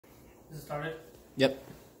Is it started? Yep.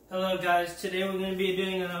 Hello guys, today we're going to be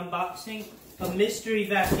doing an unboxing of mystery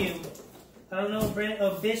vacuum. I don't know brand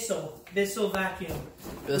of Bissell vacuum.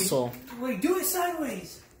 Bissell. Wait, do it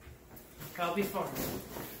sideways. That'll be fun.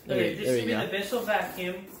 Okay, this is the Bissell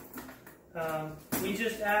vacuum. We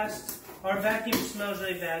just asked, our vacuum smells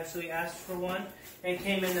really bad, so we asked for one. It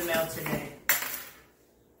came in the mail today.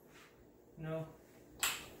 No.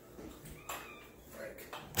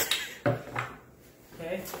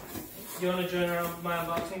 Okay. You want to join my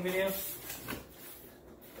unboxing video?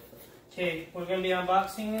 Okay, we're going to be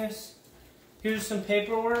unboxing this. Here's some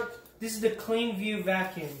paperwork. This is the Clean View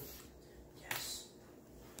vacuum. Yes.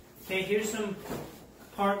 Okay, here's some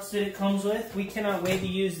parts that it comes with. We cannot wait to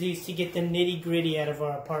use these to get the nitty-gritty out of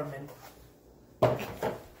our apartment.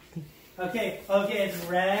 Okay, it's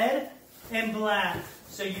red and black,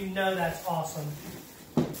 so you know that's awesome.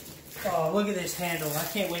 Oh, look at this handle. I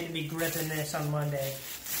can't wait to be gripping this on Monday.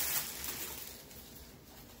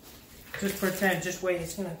 Just pretend, just wait,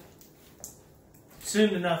 it's gonna...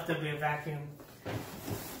 Soon enough there'll be a vacuum.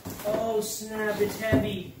 Oh snap, it's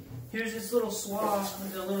heavy. Here's this little swab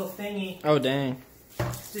with a little thingy. Oh dang.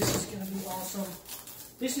 This is gonna be awesome.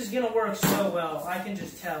 This is gonna work so well, I can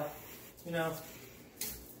just tell. You know?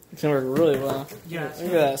 It's gonna work really well. Yeah. Look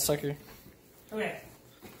at that sucker. Okay.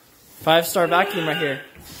 5-star vacuum right here.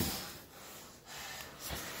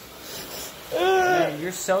 Man,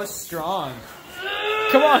 you're so strong.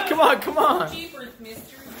 Come on, come on, come on. Jeepers,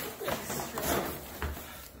 mister. You're strong.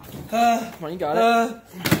 Come on, you got it.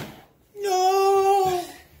 No!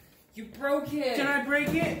 You broke it. Did I break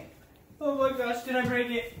it? Oh my gosh, did I break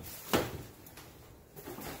it?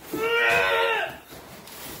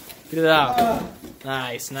 Get it out.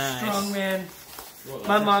 Nice, nice. Strong man.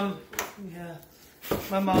 My mom, yeah.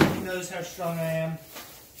 My mom knows how strong I am.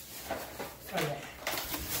 Okay.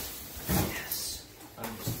 Yes.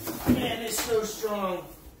 Man, it's so strong.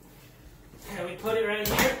 Yeah, we put it right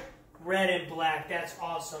here. Red and black. That's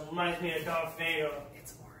awesome. Reminds me of Darth Vader.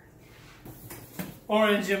 It's orange.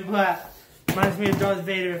 Orange and black. Reminds me of Darth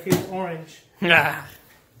Vader if he was orange. Nah.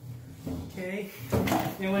 Okay.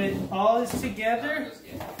 And when it all is together,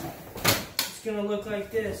 it's gonna look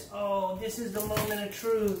like this. Oh, this is the moment of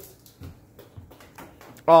truth.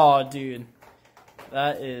 Oh, dude.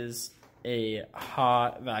 That is a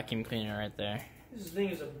hot vacuum cleaner right there. This thing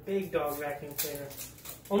is a big dog vacuum cleaner.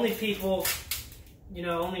 Only people, you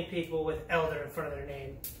know, only people with elder in front of their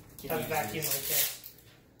name have vacuum like this.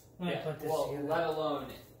 Yeah, well, let alone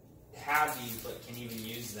have these, but can even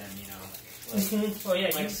use them, you know. Like, oh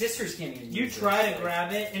yeah, my sisters can't even you use try this, to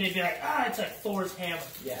grab it and it'd be like, ah, it's like Thor's hammer.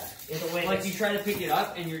 Yeah. It's the way Like you try to pick it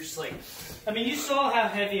up and you're just like... I mean, you saw how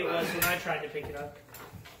heavy it was when I tried to pick it up.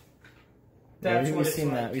 That's Yeah, what we've seen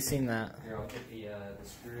like. that. We've seen that. Here, I'll get the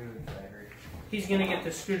screwdriver. He's gonna get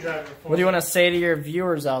the screwdriver for What do you me. want to say to your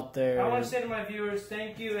viewers out there? I want to say to my viewers,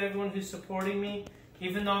 thank you everyone who's supporting me.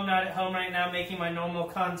 Even though I'm not at home right now making my normal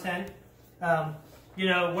content, you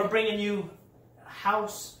know, we're bringing you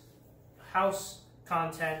house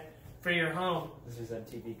content for your home. This is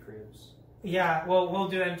MTV Cribs. Yeah, well, we'll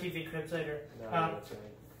do MTV Cribs later. No, that's right.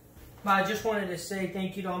 But I just wanted to say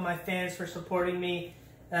thank you to all my fans for supporting me.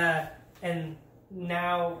 And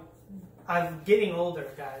now I'm getting older,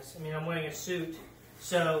 guys. I mean, I'm wearing a suit.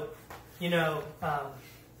 So, you know,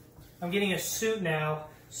 I'm getting a suit now.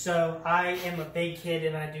 So I am a big kid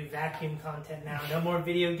and I do vacuum content now. No more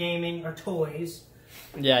video gaming or toys.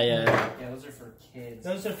 Yeah. Yeah, those are for kids.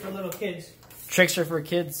 Those are for little kids. Tricks are for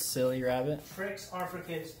kids, silly rabbit. Tricks are for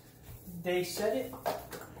kids. They said it.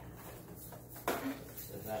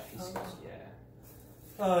 So that piece is,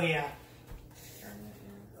 yeah. Oh, yeah. Turn it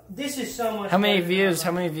in. This is so much How many fun. views?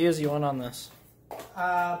 How many views you want on this?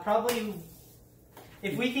 Probably,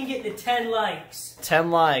 if we can get to 10 likes.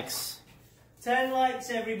 10 likes. 10 likes,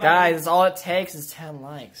 everybody. Guys, all it takes is 10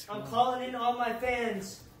 likes. I'm calling in all my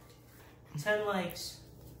fans. 10 likes.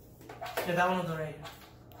 Yeah, that one will go right here.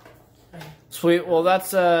 Right here. Sweet. Well,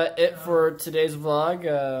 that's it for today's vlog.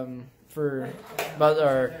 About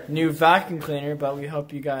our new vacuum cleaner. But we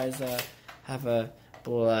hope you guys have a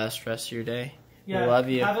blessed rest of your day. Yeah, we love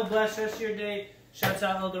you. Have a blessed rest of your day. Shouts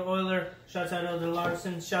out Elder Euler. Shouts out Elder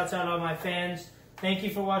Larson. Shouts out all my fans. Thank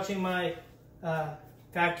you for watching my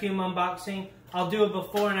vacuum unboxing. I'll do a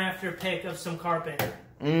before and after pic of some carpet.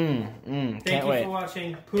 Can't Thank you wait. for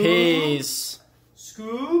watching. Peace.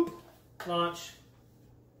 Scoop. Launch.